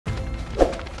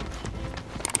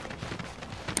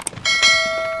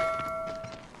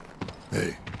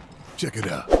Check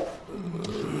it out.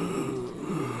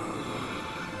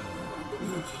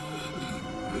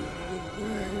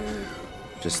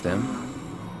 Just them?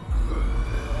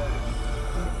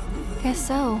 Guess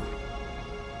so.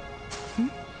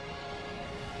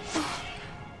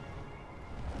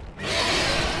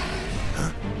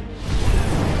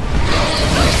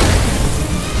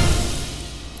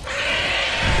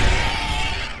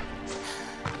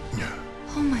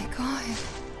 Oh my God.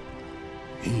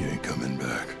 He ain't coming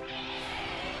back.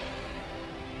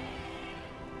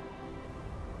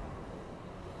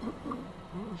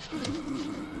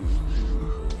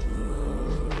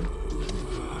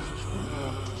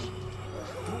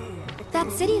 That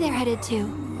city they're headed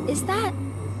to, is that...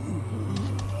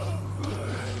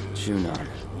 Junon.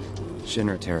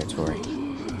 Shinra territory.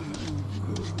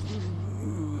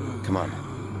 Come on.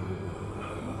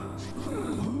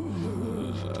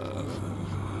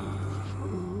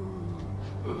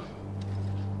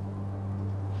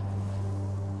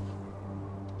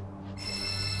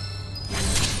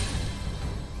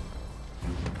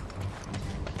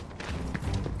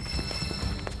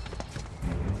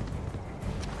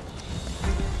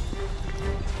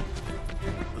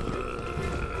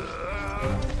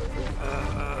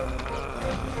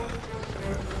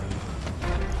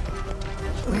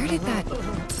 Where did that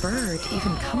bird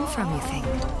even come from, you think?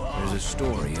 There's a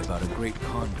story about a great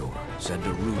condor said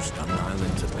to roost on an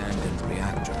island's abandoned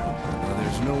reactor. Well,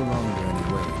 there's no longer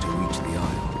any way to reach the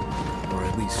isle. Or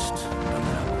at least, none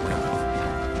that I'm aware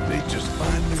of. They just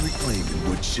finally reclaiming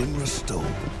what Shinra stole.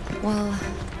 Well,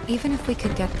 even if we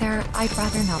could get there, I'd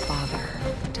rather not bother.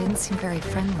 Didn't seem very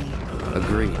friendly.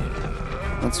 Agreed.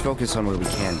 Let's focus on where we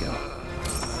can go.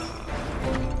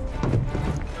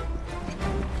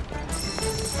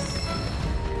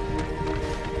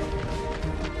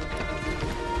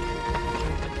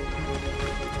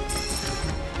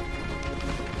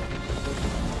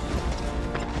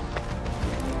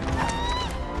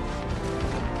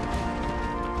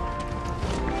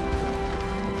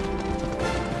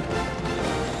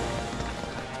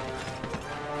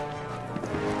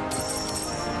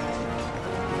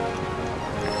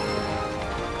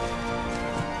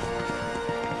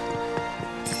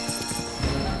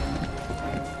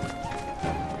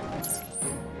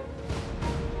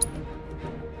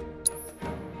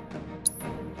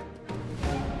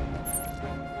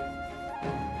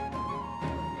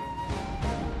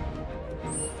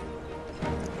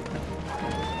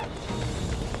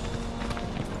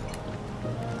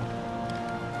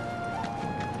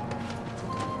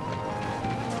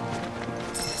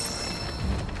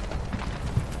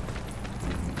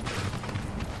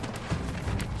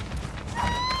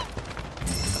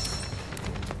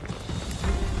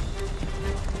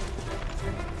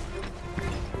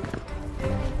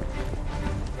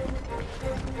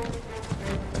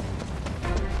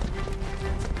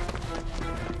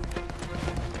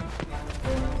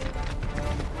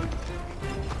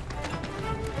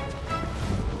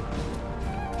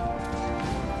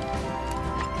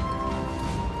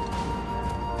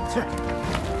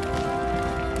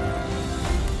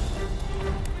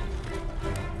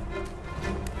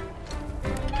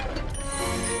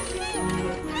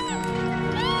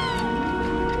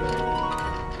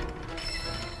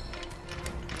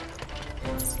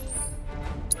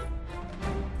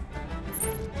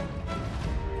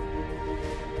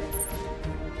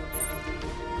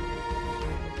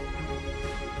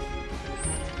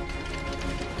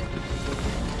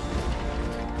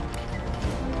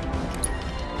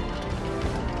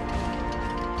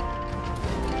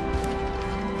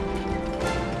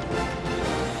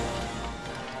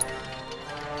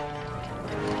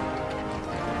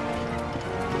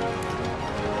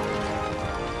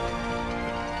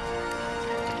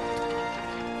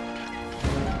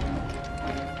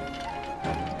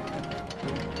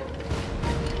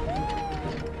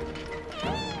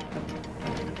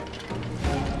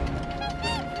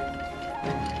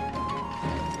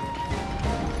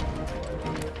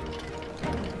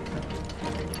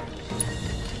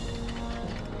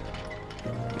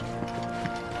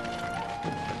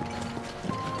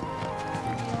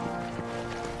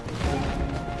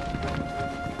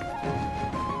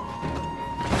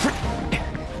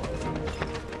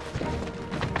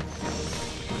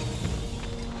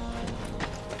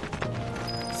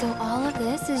 So all of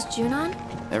this is Junon?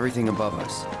 Everything above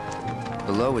us.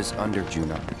 Below is under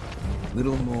Junon.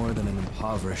 Little more than an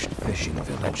impoverished fishing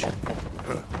village.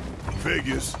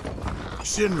 Figures.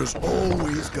 Shinra's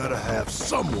always gotta have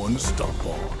someone to stomp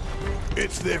on.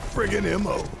 It's their friggin'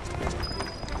 MO.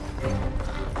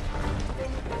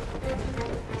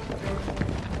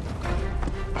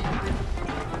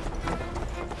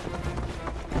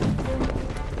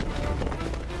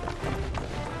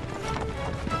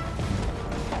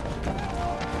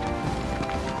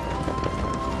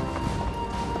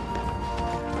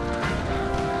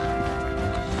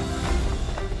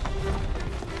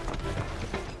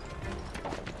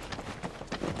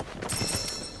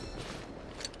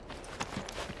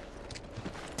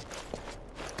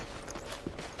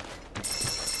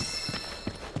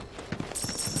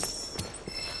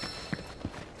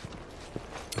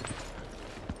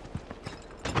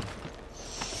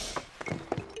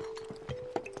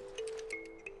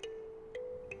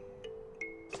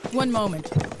 One moment.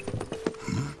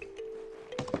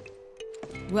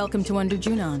 Welcome to Under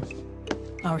Junon,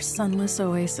 our sunless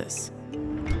oasis.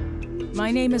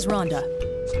 My name is Rhonda.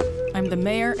 I'm the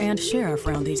mayor and sheriff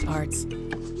around these parts.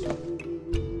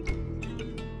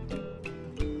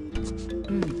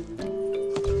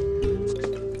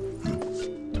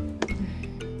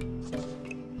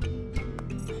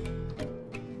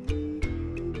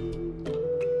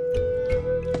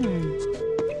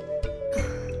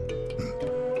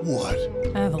 What?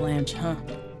 Avalanche, huh?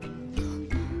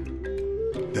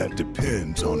 That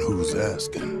depends on who's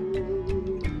asking.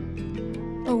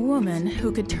 A woman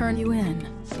who could turn you in.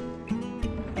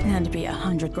 And be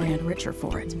 100 grand richer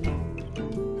for it.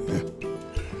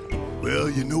 Well,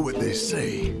 you know what they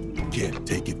say. You can't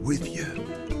take it with you.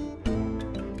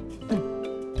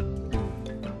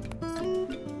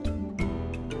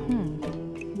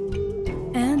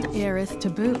 And Aerith to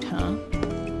boot, huh?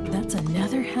 That's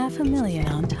another $500,000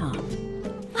 on top.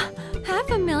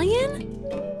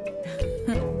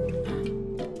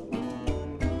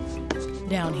 $500,000?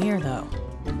 Down here, though,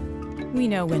 we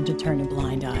know when to turn a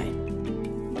blind eye.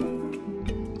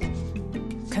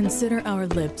 Consider our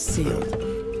lips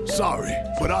sealed. Sorry,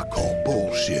 but I call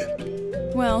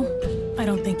bullshit. Well, I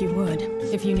don't think you would,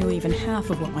 if you knew even half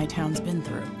of what my town's been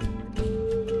through.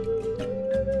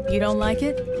 You don't like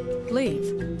it?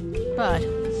 Leave. But,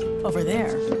 over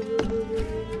there,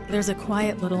 there's a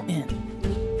quiet little inn,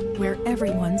 where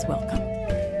everyone's welcome.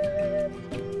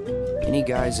 Any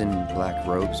guys in black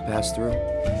robes pass through?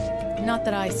 Not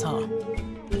that I saw.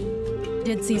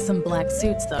 Did see some black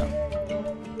suits, though.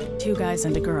 2 guys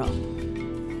and a girl.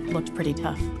 Looked pretty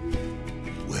tough.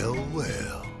 Well,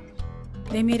 well.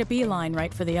 They made a beeline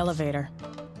right for the elevator.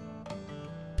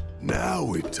 Now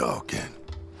we're talking.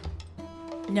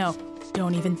 No,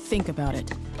 don't even think about it.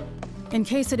 In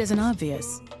case it isn't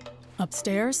obvious,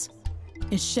 upstairs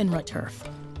is Shinra turf.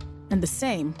 And the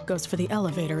same goes for the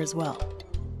elevator as well.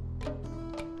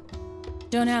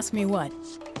 Don't ask me what,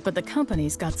 but the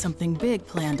company's got something big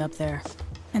planned up there,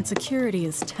 and security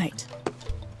is tight.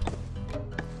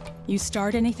 You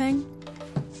start anything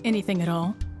at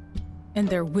all, and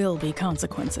there will be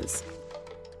consequences.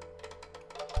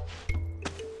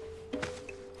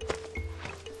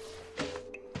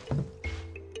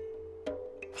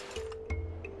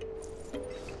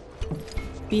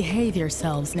 Behave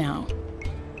yourselves now.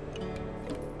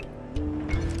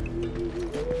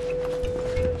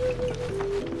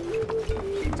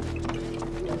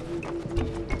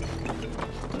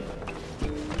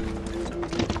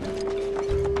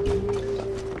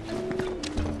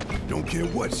 Don't care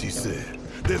what she said.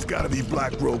 There's gotta be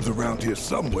black robes around here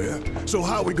somewhere, so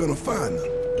how are we gonna find them?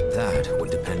 That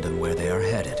would depend on where they are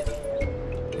headed.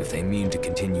 If they mean to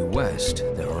continue west,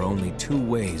 there are only 2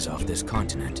 ways off this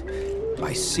continent.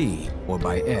 By sea or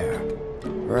by air.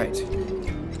 Right.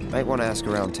 Might want to ask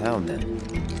around town then.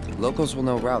 Locals will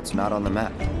know routes not on the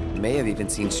map. May have even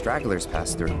seen stragglers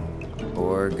pass through.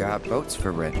 Or got boats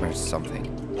for rent or something.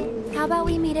 How about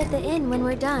we meet at the inn when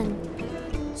we're done?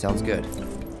 Sounds good.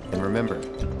 And remember,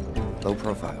 low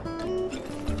profile.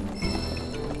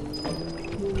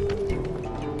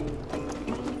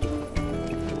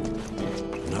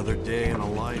 Another day in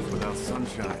a life without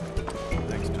sunshine.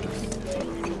 Thanks to this.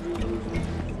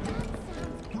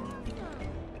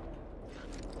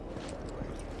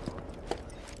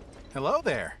 Hello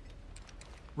there.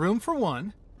 Room for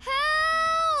one.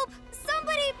 Help!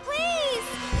 Somebody, please!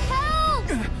 Help!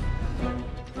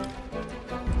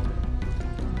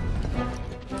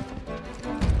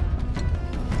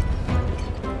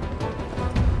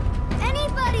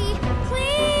 Anybody,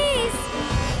 please!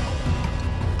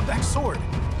 That sword.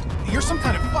 You're some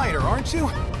kind of fighter, aren't you?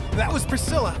 That was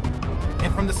Priscilla.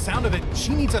 And from the sound of it,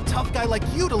 she needs a tough guy like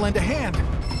you to lend a hand.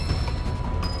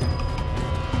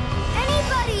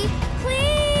 Anybody,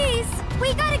 please!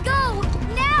 We gotta go!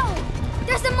 Now!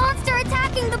 There's a monster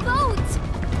attacking the boat!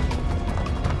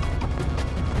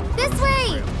 This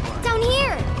way! Down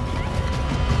here!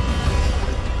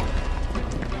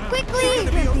 Quickly!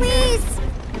 Please!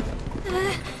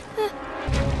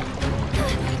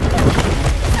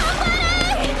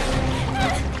 Somebody!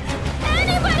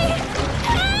 Anybody!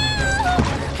 Help!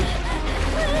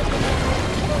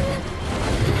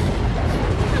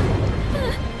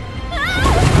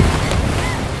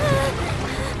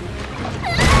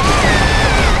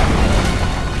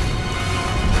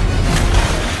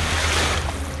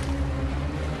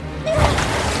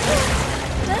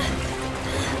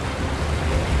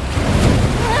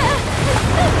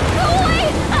 Go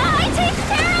away!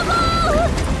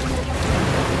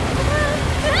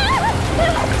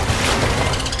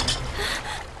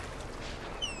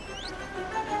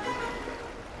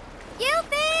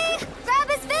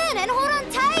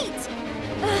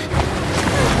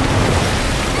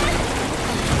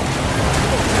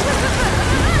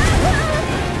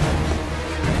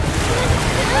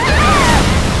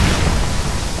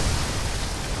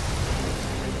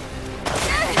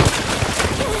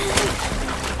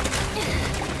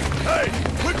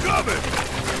 coming!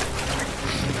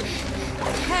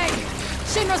 Hey!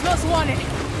 Shinra's most wanted!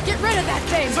 Get rid of that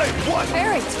thing! Say what?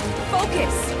 Barret,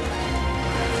 focus!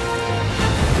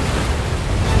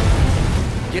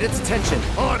 Get its attention.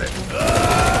 On it!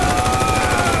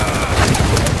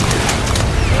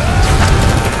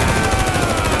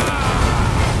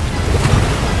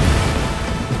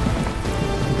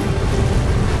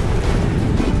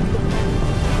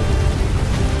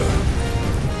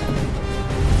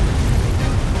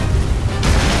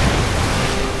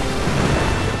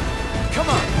 Come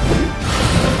on.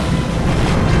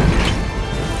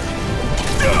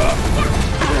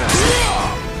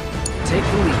 Take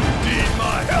the lead. Need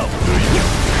my help, do you?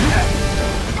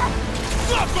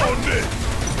 Suck on this!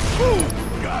 Ooh,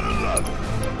 gotta love it.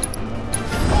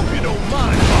 Hope you don't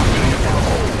mind walking in the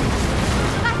hole.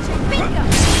 Gotcha! Bingo!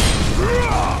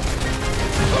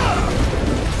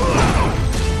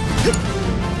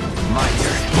 My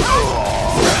turn.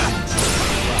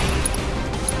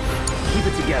 Keep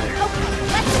it together. Okay,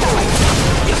 let's go!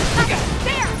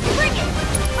 There! Bring it!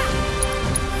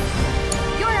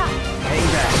 You're up! Hang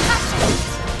back. Gotcha!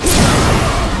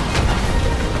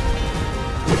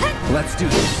 Let's do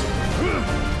this.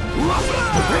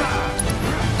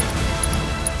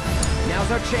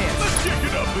 Now's our chance. Let's kick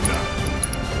it up a notch.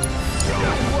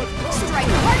 Strike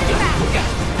hard and fast!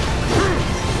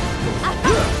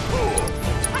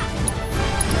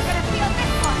 You're gonna feel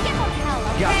this one! Give them hell,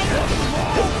 Got okay?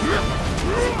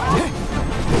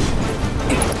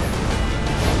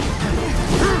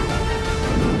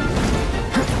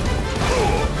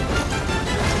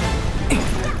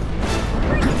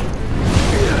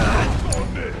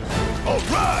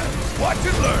 Alright, watch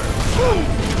and learn. Ooh,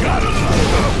 gotta love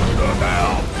the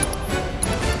hell.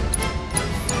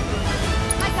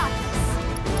 I got this!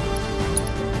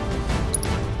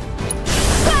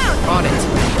 On it.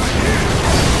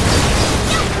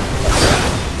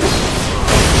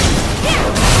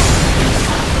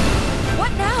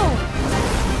 What now?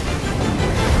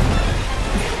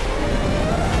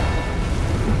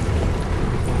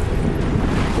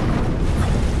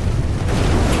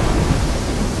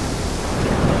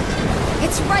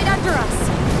 It's right under us!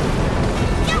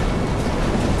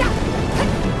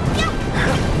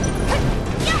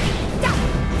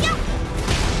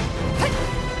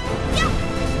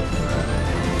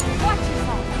 Watch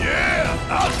yourself! Yeah,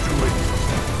 I'll do it.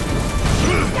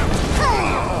 You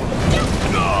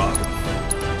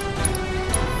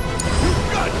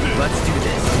got this. Let's do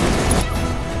this.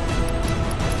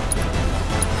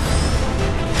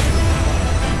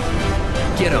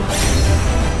 Get him.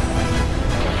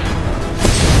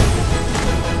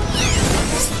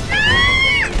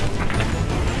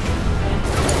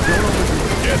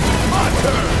 Yes, it's my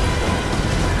turn.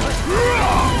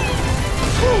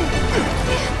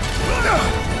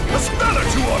 A spell or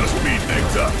two ought to speed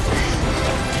things up.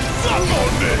 Suck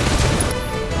on this.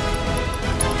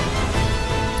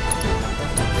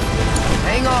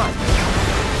 Hang on.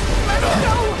 Let's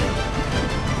go!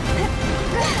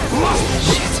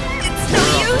 Shit. It's no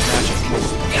use!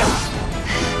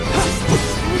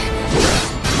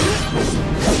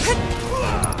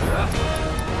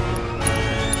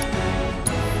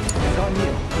 It's on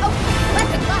you. Oh,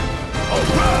 let's go!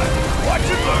 Alright, watch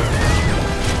and learn.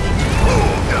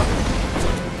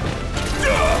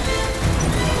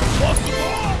 Lost the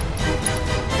ball.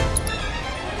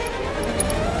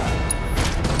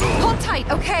 Hold tight,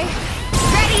 okay?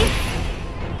 Ready?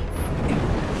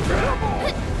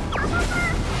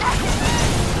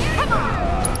 Come on!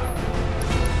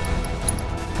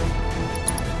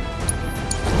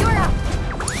 You're up!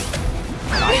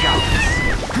 I got this.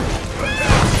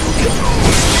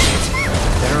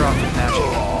 Better off with magic.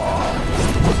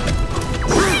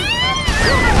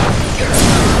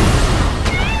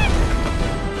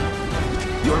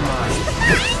 You're mine.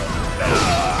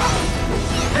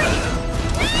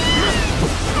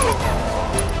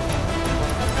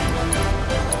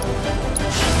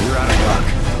 You're out of luck.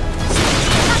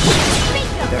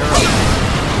 Better off.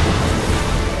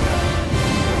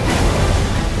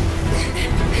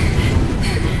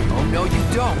 Oh no, you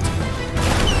don't.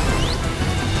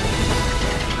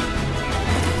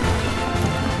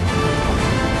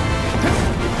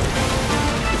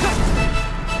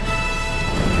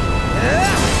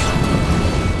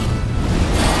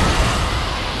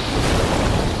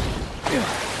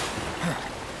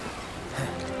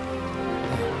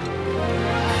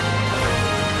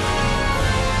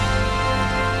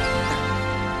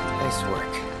 Nice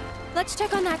work. Let's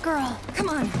check on that girl. Come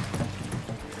on.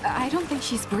 I don't think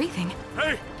she's breathing.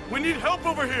 Hey, we need help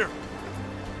over here.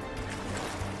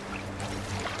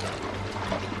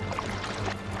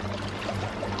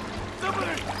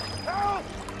 Somebody,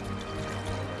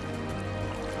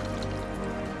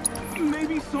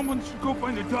 someone should go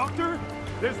find a doctor?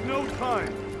 There's no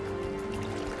time.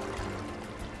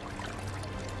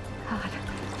 God,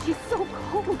 she's so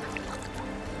cold.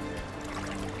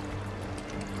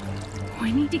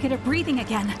 I need to get her breathing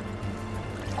again.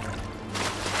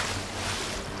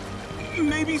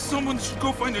 Maybe someone should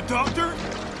go find a doctor?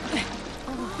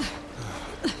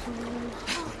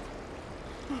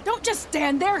 Don't just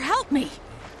stand there, help me!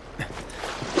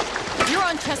 You're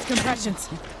on chest compressions.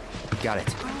 Got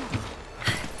it.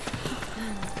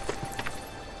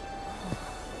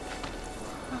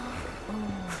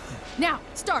 Now,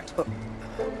 start!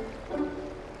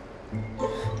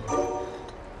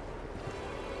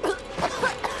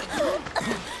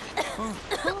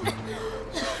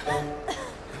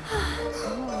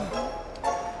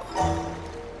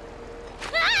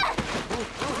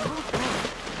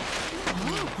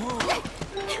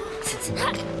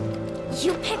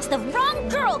 You picked the wrong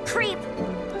girl, creep!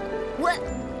 What?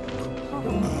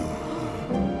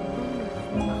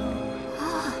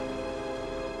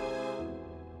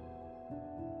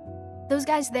 Those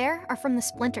guys there are from the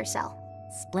Splinter Cell.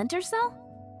 Splinter Cell?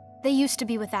 They used to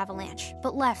be with Avalanche,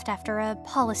 but left after a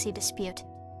policy dispute.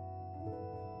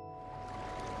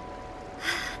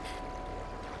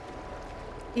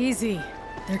 Easy.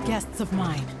 They're guests of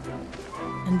mine.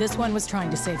 And this one was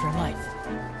trying to save your life.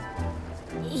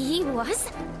 He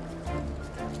was?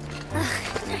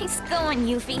 Ugh, nice going,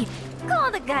 Yuffie.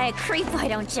 Call the guy a creep, why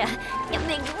don't ya? You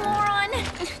big moron!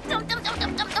 Dum dum dum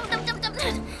dum dum dum dum dum dum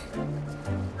dum.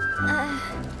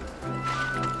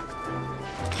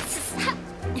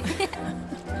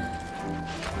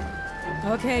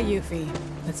 Okay, Yuffie.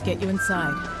 Let's get you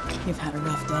inside. You've had a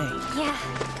rough day. Yeah.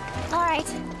 All right.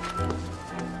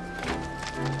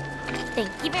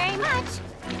 Thank you very much.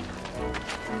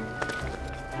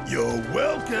 You're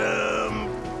welcome.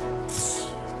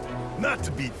 Not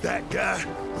to be that guy,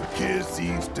 but kids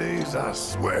these days, I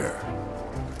swear.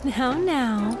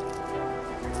 Now.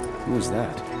 Who's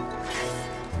that?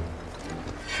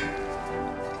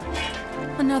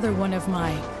 Another one of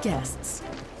my guests.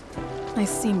 I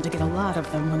seem to get a lot of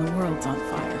them when the world's on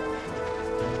fire.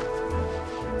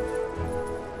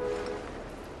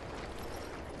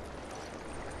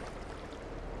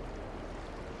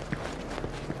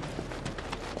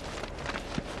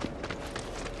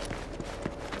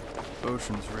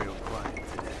 Ocean's real quiet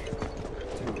today.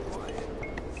 Too quiet.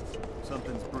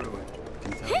 Something's brewing.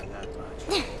 Can tell you that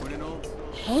much. When an old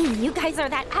soul... Hey, you guys are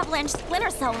that Avalanche Splinter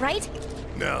Cell, right?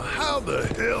 Now, how the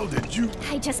hell did you...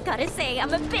 I just gotta say,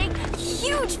 I'm a big,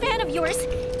 huge fan of yours.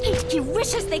 HQ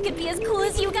wishes they could be as cool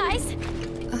as you guys.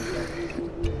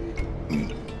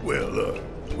 Well,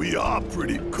 we are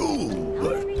pretty cool,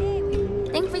 but...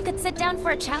 Think we could sit down for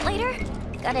a chat later?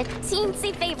 Got a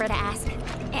teensy favor to ask.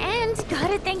 And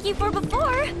gotta thank you for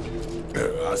before.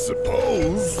 I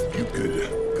suppose you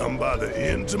could come by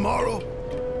the inn tomorrow?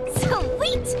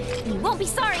 Sweet! You won't be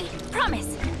sorry,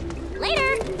 promise.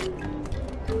 Later!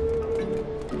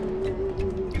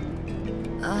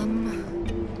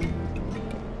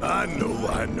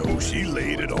 I know, she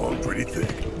laid it on pretty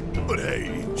thick. But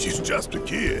hey, she's just a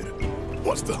kid.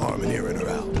 What's the harm in hearing her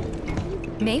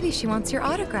out? Maybe she wants your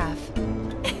autograph.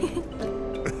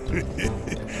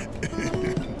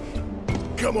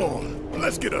 Come on,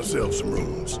 let's get ourselves some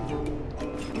rooms.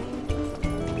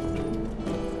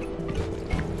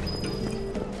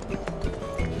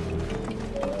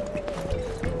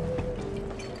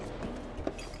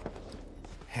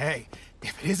 Hey,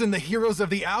 if it isn't the heroes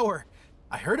of the hour,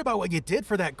 I heard about what you did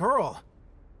for that girl.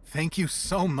 Thank you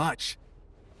so much.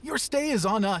 Your stay is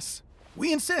on us.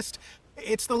 We insist.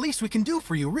 It's the least we can do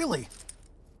for you, really.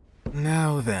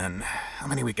 Now then, how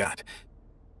many we got?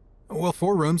 Will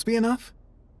 4 rooms be enough?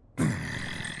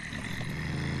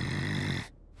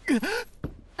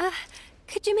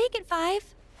 Could you make it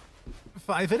 5?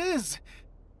 5 it is.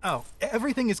 Oh,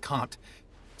 everything is comped.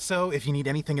 So if you need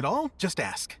anything at all, just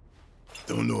ask.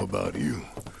 Don't know about you,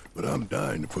 but I'm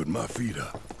dying to put my feet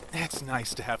up. It's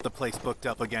nice to have the place booked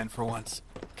up again for once.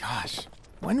 Gosh,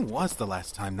 when was the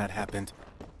last time that happened?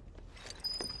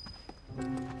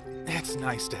 It's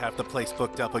nice to have the place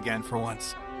booked up again for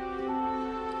once.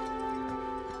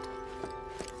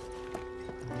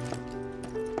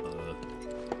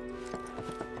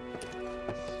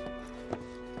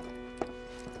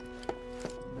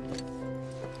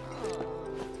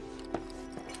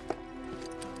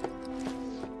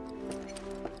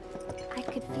 I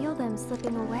could feel them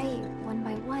slipping away, one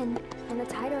by one, and the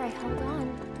tighter I held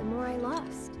on, the more I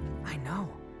lost. I know.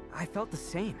 I felt the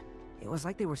same. It was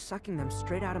like they were sucking them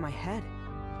straight out of my head.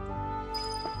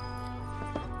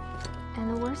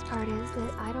 And the worst part is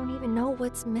that I don't even know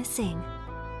what's missing.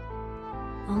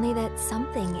 Only that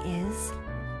something is.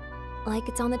 Like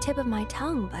it's on the tip of my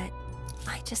tongue, but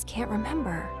I just can't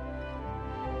remember.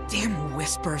 Damn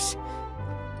whispers.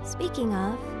 Speaking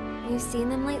of, you seen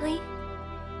them lately?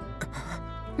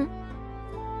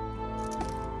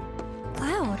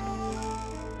 Cloud.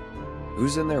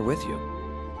 Who's in there with you?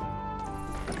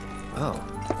 Oh.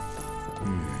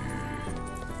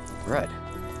 Red.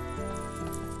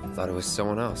 Thought it was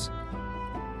someone else.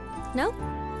 Nope.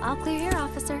 All clear here,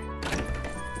 officer.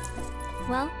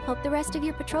 Well, hope the rest of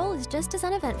your patrol is just as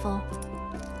uneventful.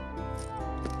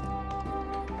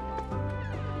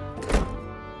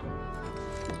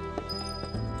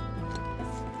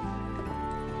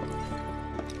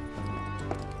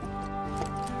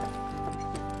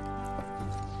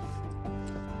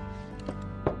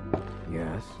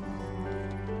 Yes.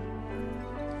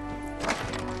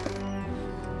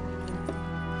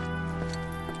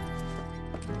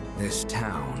 This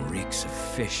town reeks of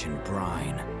fish and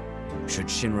brine. Should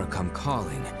Shinra come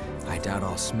calling, I doubt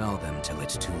I'll smell them till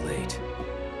it's too late.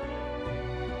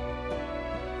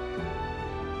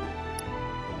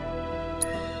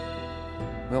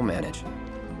 We'll manage.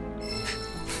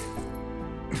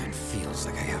 It feels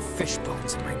like I have fish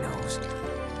bones in my nose.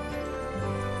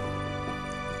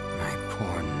 My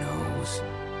poor nose.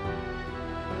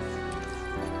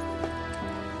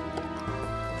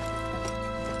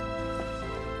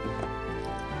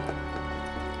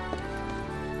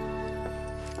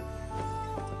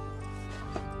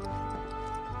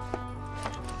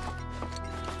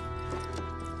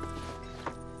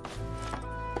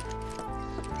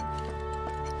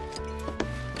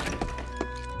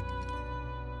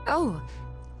 Oh,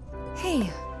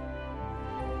 hey.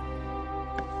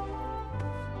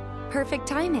 Perfect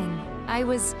timing. I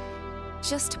was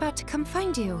just about to come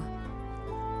find you.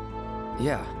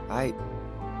 Yeah,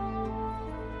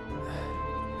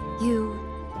 You...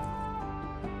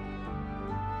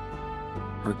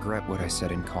 regret what I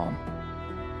said in Calm.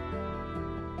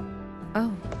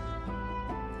 Oh.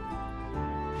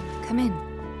 Come in.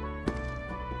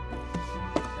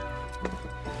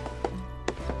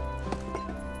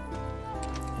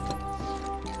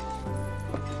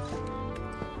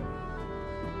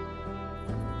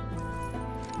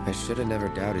 I should have never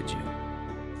doubted you.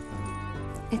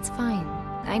 It's fine.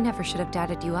 I never should have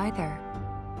doubted you either.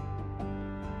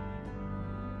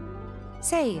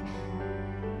 Say,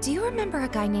 do you remember a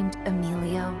guy named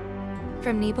Emilio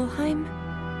from Nibelheim?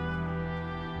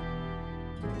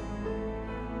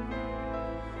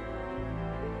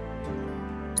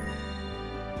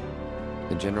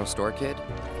 The general store kid?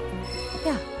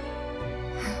 Yeah.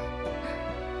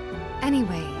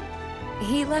 Anyway,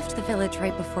 he left the village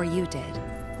right before you did.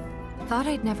 Thought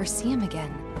I'd never see him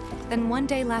again. Then one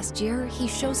day last year, he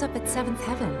shows up at 7th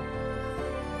Heaven.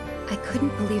 I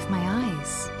couldn't believe my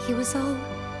eyes. He was all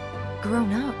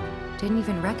grown up. Didn't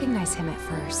even recognize him at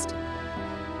first.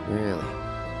 Really?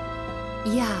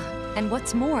 Yeah, and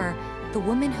what's more, the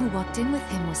woman who walked in with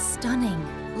him was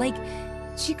stunning. Like,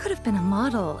 she could have been a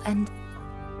model, and...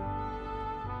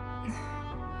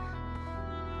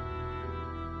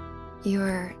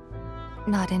 You're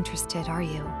not interested, are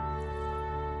you?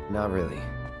 Not really.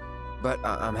 But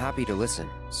I'm happy to listen,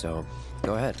 so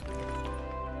go ahead.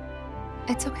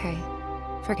 It's okay.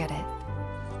 Forget it.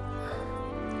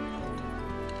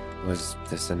 Was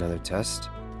this another test?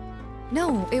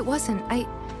 No, it wasn't.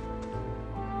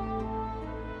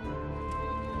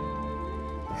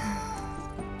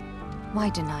 Why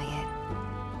deny it?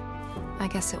 I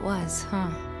guess it was, huh?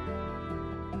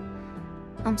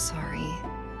 I'm sorry.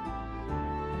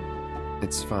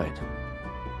 It's fine.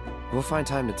 We'll find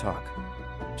time to talk.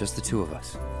 Just the two of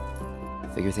us.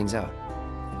 Figure things out.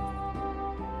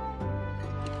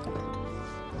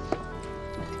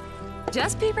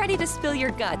 Just be ready to spill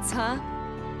your guts, huh?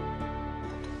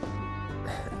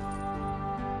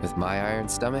 With my iron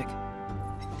stomach?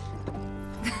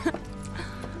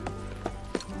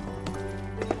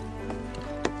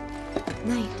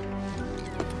 Night.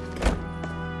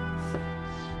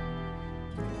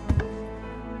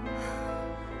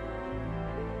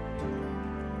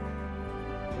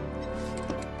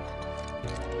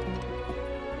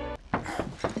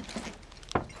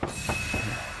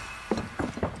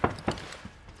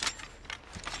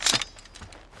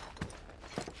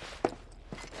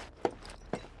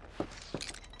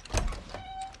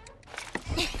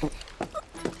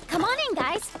 Come on in,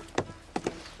 guys.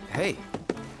 Hey.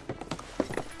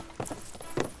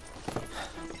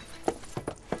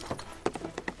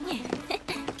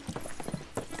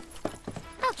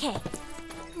 Okay,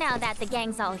 now that the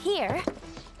gang's all here,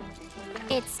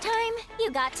 it's time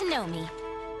you got to know me.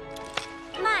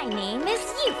 My name is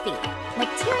Yuffie,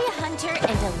 materia hunter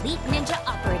and elite ninja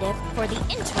operative for the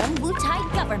interim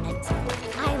Wutai government.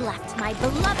 I left my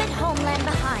beloved homeland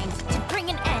behind to bring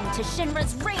an end to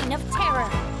Shinra's reign of terror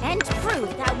and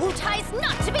prove that Wutai's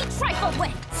not to be trifled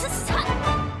with.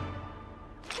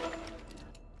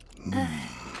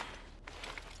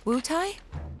 Wutai?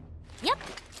 Yep.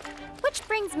 Which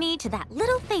brings me to that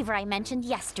little favor I mentioned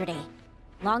yesterday.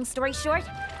 Long story short,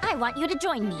 I want you to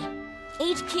join me.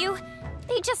 HQ,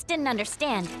 they just didn't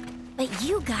understand. But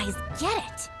you guys get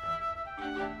it.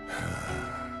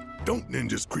 Don't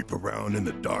ninjas creep around in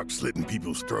the dark slitting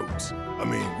people's throats. I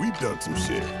mean, we've done some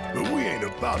shit, but we ain't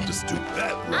about to stoop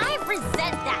that low. I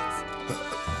resent that.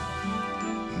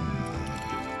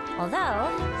 Although,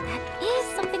 that is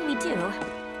something we do.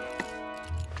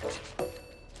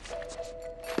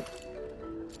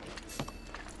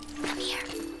 Come here.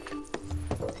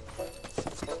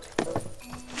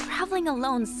 Traveling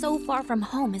alone so far from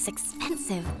home is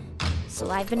expensive. So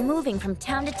I've been moving from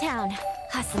town to town,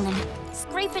 hustling,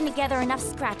 scraping together enough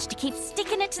scratch to keep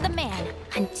sticking it to the man.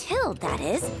 Until, that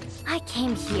is, I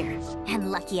came here.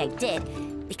 And lucky I did,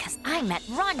 because I met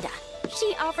Rhonda.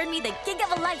 She offered me the gig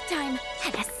of a lifetime,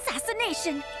 an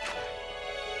assassination.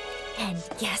 And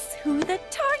guess who the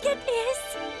target is?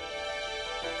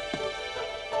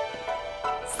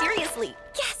 Seriously,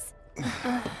 guess.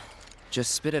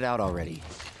 Just spit it out already.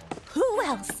 Who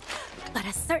else but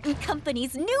a certain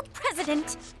company's new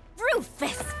president,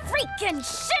 Rufus freaking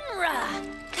Shinra!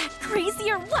 That crazy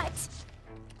or what?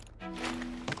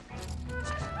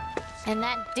 And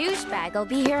that douchebag will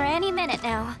be here any minute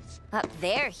now. Up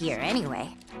there here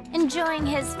anyway. Enjoying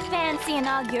his fancy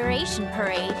inauguration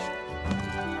parade.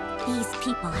 These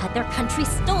people had their country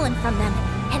stolen from them,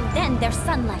 and then their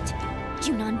sunlight.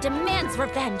 Junon demands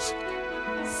revenge.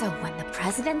 So when the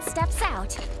president steps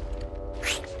out...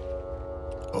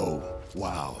 Oh,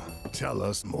 wow. Tell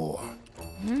us more.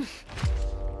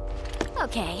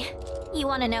 Okay. You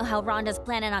want to know how Rhonda's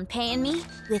planning on paying me?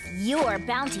 With your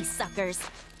bounty suckers.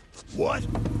 What?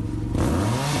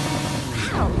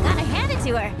 Wow, gotta hand it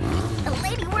to her. The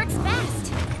lady works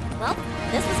fast. Well,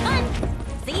 this was fun.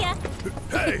 See ya.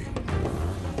 Hey!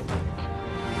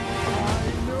 I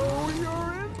know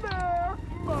you're in there,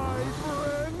 my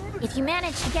friend. If you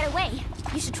manage to get away,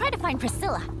 you should try to find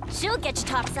Priscilla. She'll get you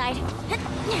topside.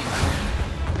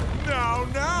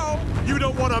 Now, you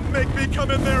don't want to make me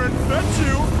come in there and fetch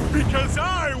you, because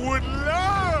I would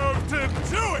love to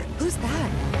do it! Who's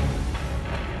that?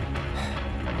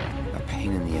 A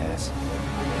pain in the ass.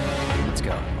 Let's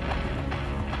go.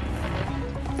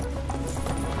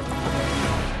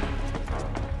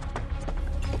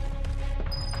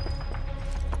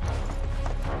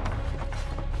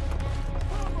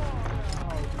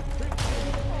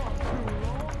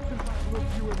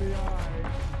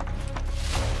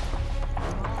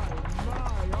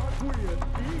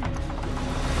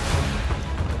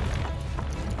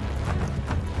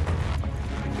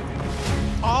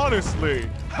 Honestly,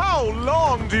 how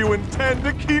long do you intend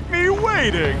to keep me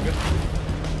waiting?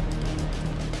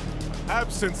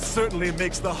 Absence certainly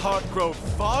makes the heart grow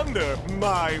fonder,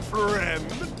 my friend.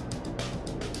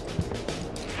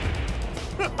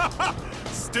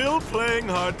 Still playing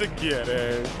hard to get,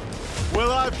 eh?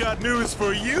 Well, I've got news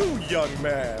for you, young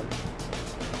man.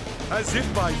 As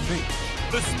if by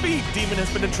fate, the Speed Demon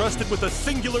has been entrusted with a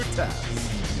singular task.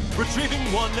 Retrieving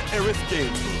one Aerith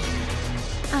Gainsborough.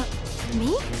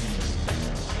 Me?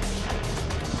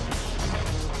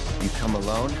 You come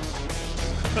alone?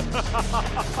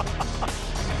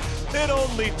 It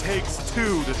only takes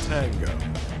two to tango.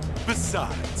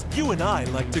 Besides, you and I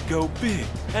like to go big,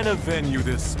 and a venue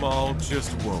this small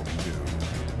just won't do.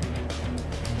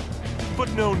 But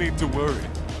no need to worry.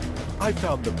 I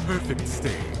found the perfect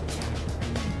stage.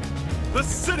 The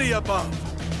city above,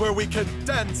 where we can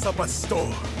dance up a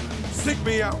storm. Seek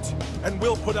me out, and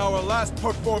we'll put our last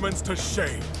performance to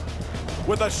shame.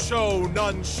 With a show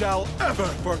none shall ever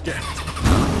forget.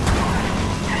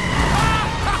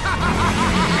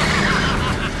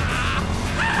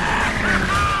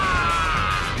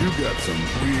 You got some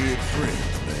weird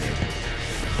friends, man.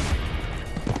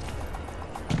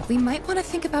 We might want to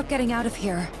think about getting out of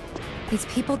here. These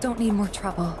people don't need more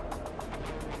trouble.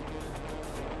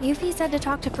 Yuffie said to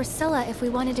talk to Priscilla if we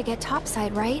wanted to get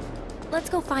topside, right? Let's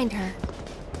go find her.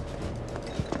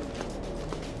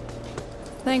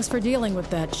 Thanks for dealing with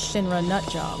that Shinra nut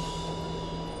job.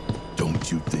 Don't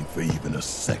you think for even a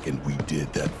second we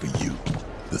did that for you?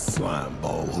 The slime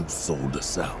ball who sold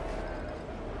us out.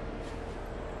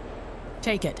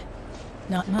 Take it.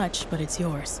 Not much, but it's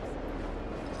yours.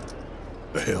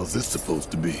 The hell's this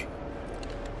supposed to be?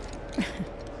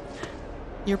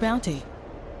 Your bounty.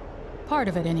 Part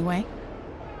of it, anyway.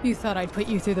 You thought I'd put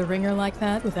you through the ringer like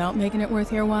that without making it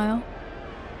worth your while?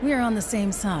 We're on the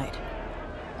same side.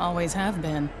 Always have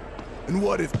been. And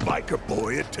what if Biker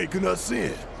Boy had taken us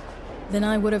in? Then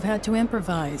I would have had to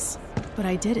improvise. But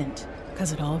I didn't,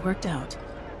 because it all worked out.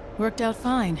 Worked out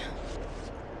fine.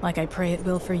 Like I pray it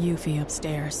will for Yuffie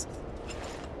upstairs.